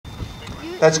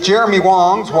That's Jeremy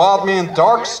Wong's Wildman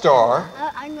Darkstar.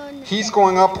 He's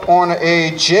going up on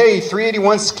a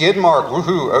J381 skid mark.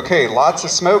 Woohoo. Okay, lots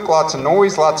of smoke, lots of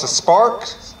noise, lots of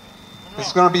sparks. This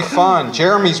is going to be fun.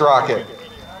 Jeremy's rocket.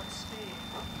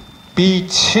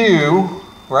 B2,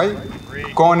 right?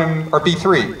 Going in, or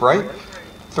B3, right?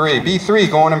 3.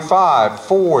 B3 going in 5,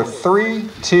 4, 3,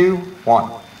 2,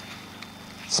 1.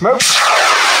 Smoke. Nice.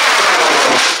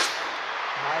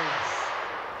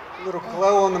 Little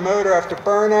glow on the motor after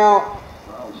burnout.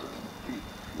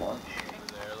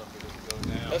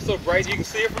 That's so bright you can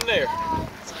see it from there.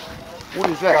 What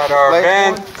is that? Got our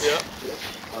vent. Yeah.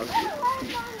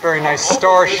 Very nice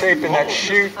star shape in that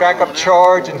chute. Backup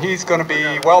charge, and he's going to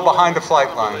be well behind the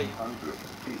flight line.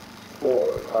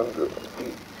 400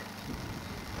 feet.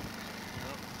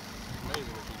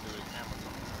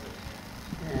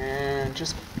 And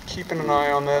just keeping an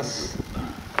eye on this,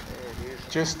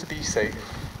 just to be safe.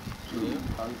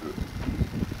 200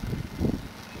 feet.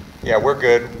 Yeah, we're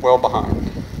good. Well behind.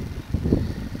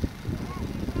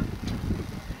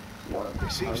 They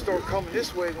seem to start coming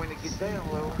this way when they get down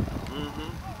lower.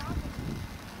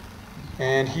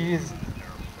 And he is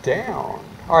down.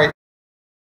 All right.